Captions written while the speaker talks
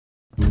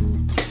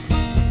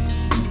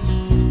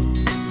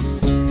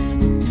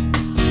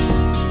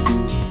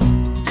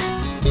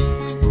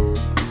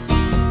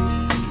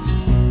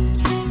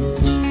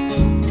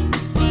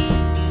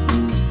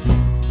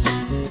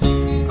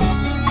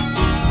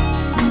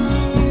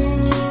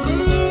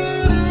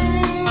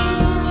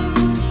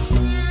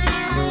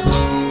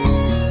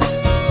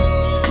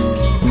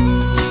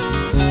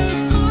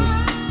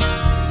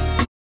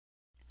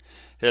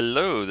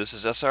Hello, this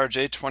is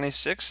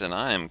SRJ26, and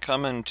I'm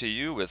coming to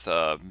you with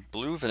a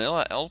Blue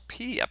Vanilla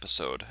LP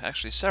episode.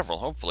 Actually, several,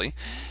 hopefully.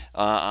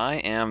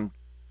 I am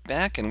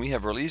back, and we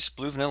have released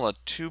Blue Vanilla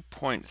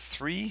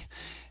 2.3,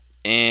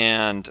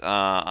 and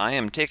I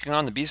am taking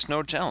on the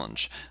Beastnode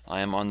challenge.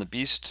 I am on the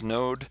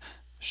Beastnode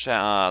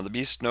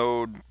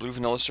Blue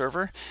Vanilla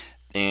server,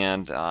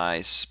 and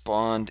I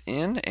spawned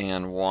in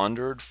and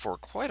wandered for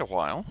quite a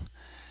while.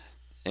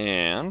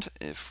 And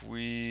if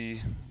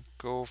we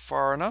go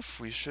far enough,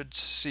 we should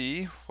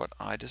see what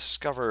I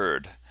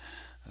discovered.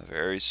 A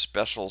very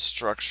special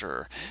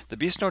structure. The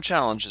Beast Node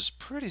challenge is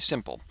pretty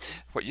simple.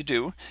 What you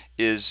do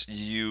is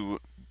you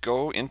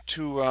go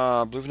into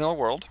Blue Vanilla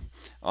World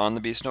on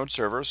the Beast Node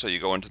server, so you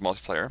go into the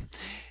multiplayer,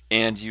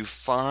 and you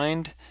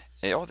find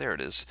oh, there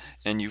it is.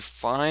 And you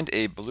find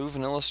a blue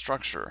vanilla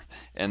structure,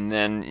 and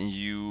then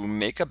you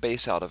make a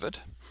base out of it.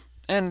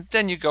 And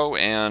then you go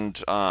and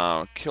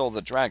kill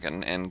the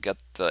dragon and get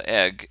the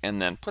egg,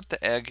 and then put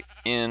the egg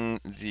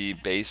in the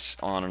base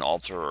on an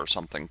altar or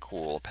something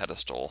cool, a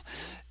pedestal.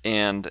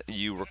 And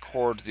you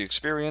record the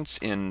experience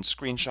in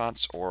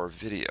screenshots or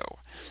video.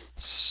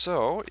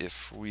 So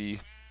if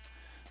we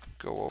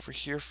go over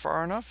here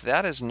far enough,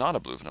 that is not a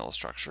blue vanilla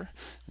structure.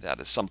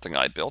 That is something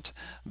I built,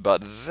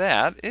 but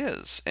that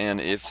is. And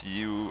if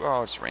you,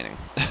 oh, it's raining.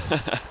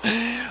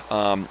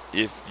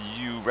 If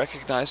you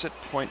recognize it,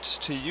 points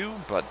to you,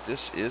 but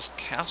this is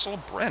Castle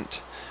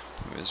Brent,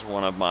 who is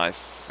one of my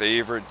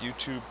favorite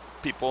YouTube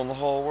people in the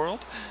whole world.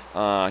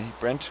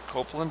 Brent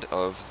Copeland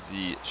of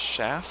the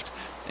Shaft,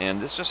 and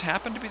this just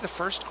happened to be the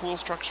first cool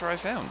structure I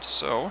found.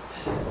 So,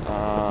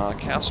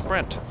 Castle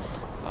Brent.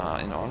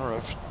 In honor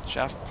of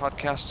Shaft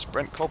Podcast's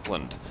Brent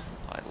Copeland.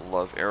 I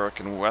love Eric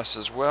and Wes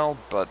as well,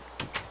 but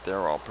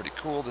they're all pretty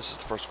cool. This is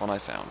the first one I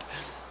found.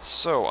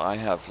 So I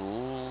have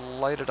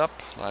lit it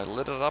up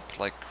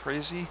like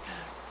crazy,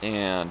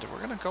 and we're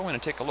going to go in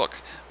and take a look.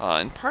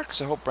 In part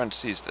because I hope Brent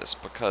sees this,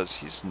 because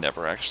he's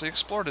never actually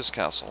explored his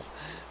castle.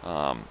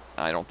 I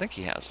don't think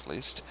he has, at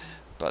least.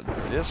 But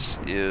this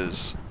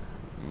is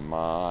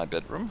my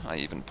bedroom. I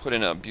even put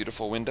in a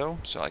beautiful window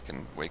so I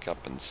can wake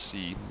up and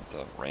see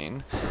the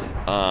rain.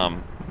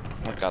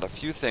 I've got a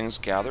few things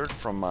gathered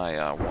from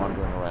my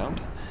wandering around.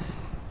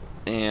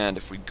 And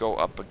if we go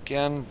up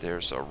again,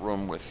 there's a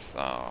room with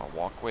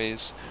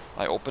walkways.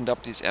 I opened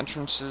up these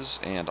entrances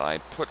and I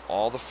put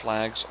all the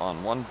flags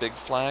on one big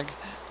flag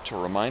to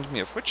remind me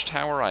of which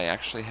tower I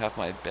actually have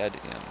my bed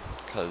in,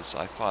 because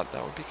I thought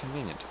that would be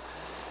convenient.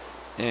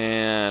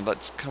 And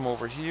let's come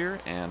over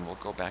here and we'll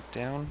go back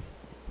down.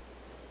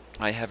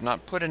 I have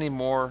not put any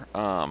more,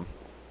 oh,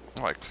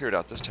 I cleared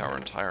out this tower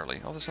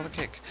entirely. Oh, there's another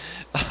cake.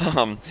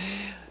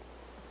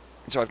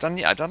 So I've done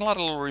a lot of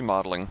little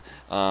remodeling.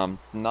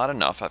 Not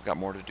enough, I've got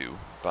more to do,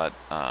 but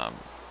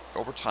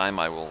over time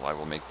I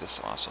will make this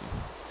awesome.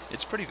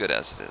 It's pretty good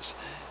as it is.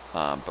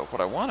 But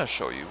what I want to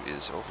show you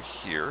is over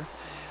here.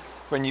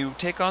 When you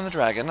take on the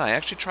dragon, I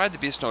actually tried the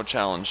Beast Node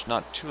challenge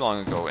not too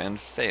long ago and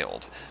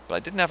failed, but I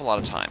didn't have a lot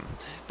of time.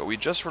 But we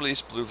just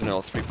released Blue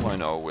Vanilla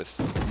 3.0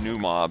 with new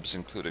mobs,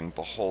 including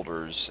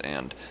beholders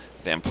and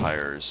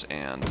vampires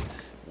and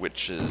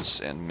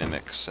witches and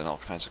mimics and all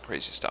kinds of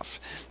crazy stuff.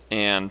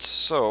 And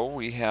so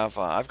we have,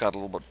 I've got a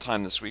little bit of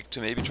time this week to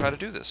maybe try to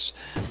do this.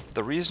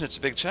 The reason it's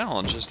a big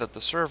challenge is that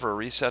the server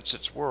resets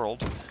its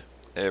world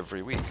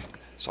every week.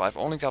 So I've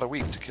only got a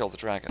week to kill the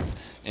dragon.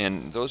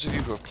 And those of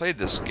you who have played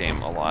this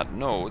game a lot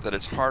know that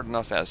it's hard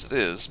enough as it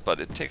is,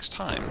 but it takes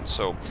time.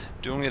 So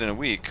doing it in a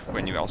week,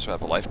 when you also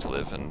have a life to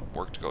live and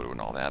work to go to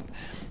and all that,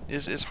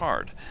 is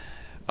hard.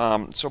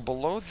 So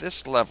below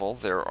this level,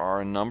 there are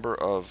a number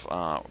of,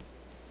 I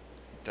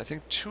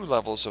think 2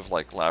 levels of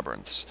like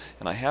labyrinths.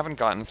 And I haven't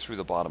gotten through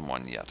the bottom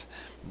one yet.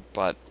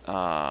 But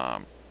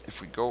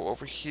if we go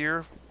over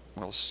here,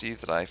 we'll see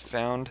that I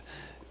found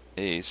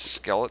a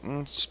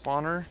skeleton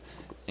spawner,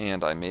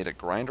 and I made a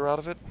grinder out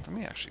of it. Let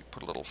me actually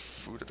put a little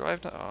food. Do I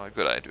have?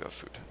 Good, I do have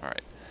food. All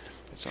right,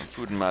 get some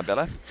food in my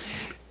belly.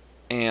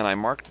 And I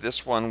marked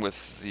this one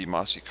with the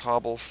mossy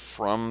cobble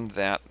from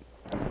that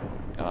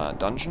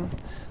dungeon,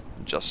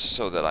 just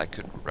so that I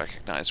could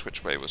recognize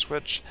which way was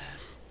which.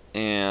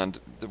 And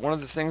one of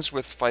the things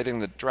with fighting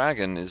the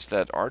dragon is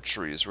that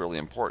archery is really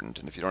important,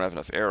 and if you don't have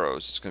enough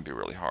arrows, it's going to be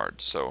really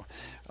hard. So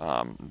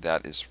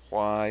that is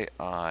why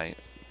I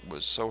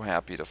was so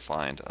happy to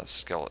find a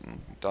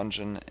skeleton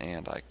dungeon,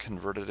 and I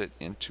converted it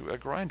into a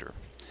grinder.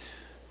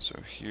 So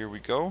here we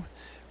go.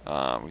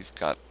 We've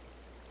got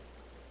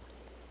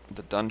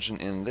the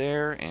dungeon in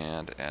there,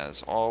 and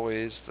as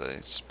always, they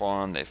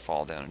spawn, they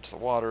fall down into the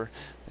water,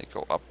 they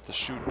go up the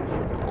chute,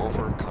 go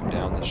over, come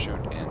down the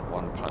chute, and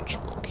one punch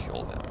will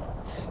kill them.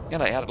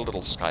 And I added a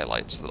little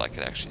skylight so that I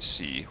could actually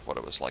see what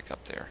it was like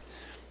up there,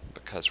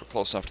 because we're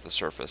close enough to the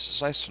surface.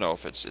 It's nice to know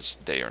if it's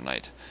day or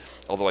night,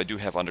 although I do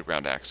have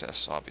underground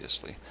access,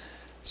 obviously,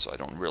 so I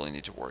don't really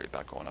need to worry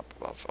about going up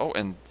above. Oh,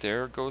 and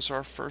there goes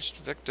our first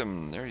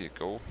victim. There you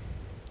go.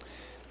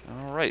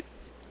 Alright.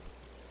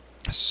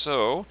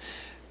 So,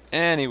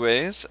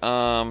 anyways,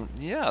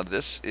 yeah,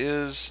 this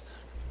is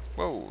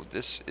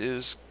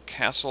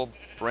Castle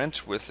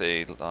sprint with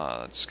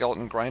a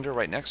skeleton grinder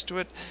right next to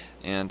it,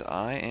 and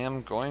I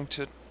am going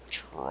to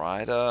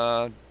try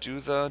to do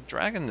the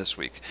dragon this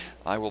week.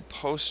 I will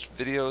post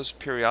videos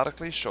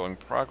periodically showing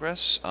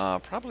progress,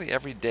 probably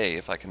every day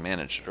if I can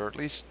manage it, or at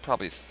least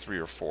probably 3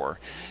 or 4.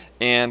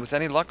 And with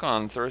any luck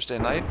on Thursday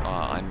night,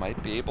 I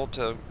might be able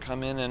to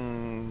come in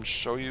and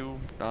show you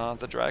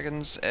the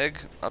dragon's egg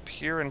up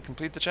here and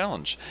complete the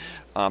challenge.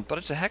 But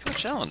it's a heck of a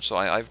challenge, so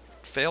I've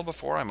failed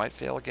before, I might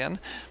fail again.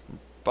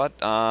 But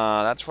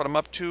that's what I'm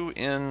up to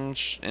in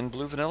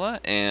Blue Vanilla,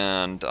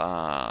 and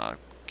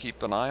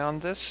keep an eye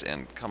on this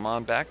and come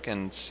on back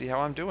and see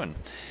how I'm doing.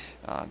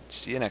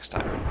 See you next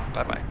time.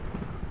 Bye-bye.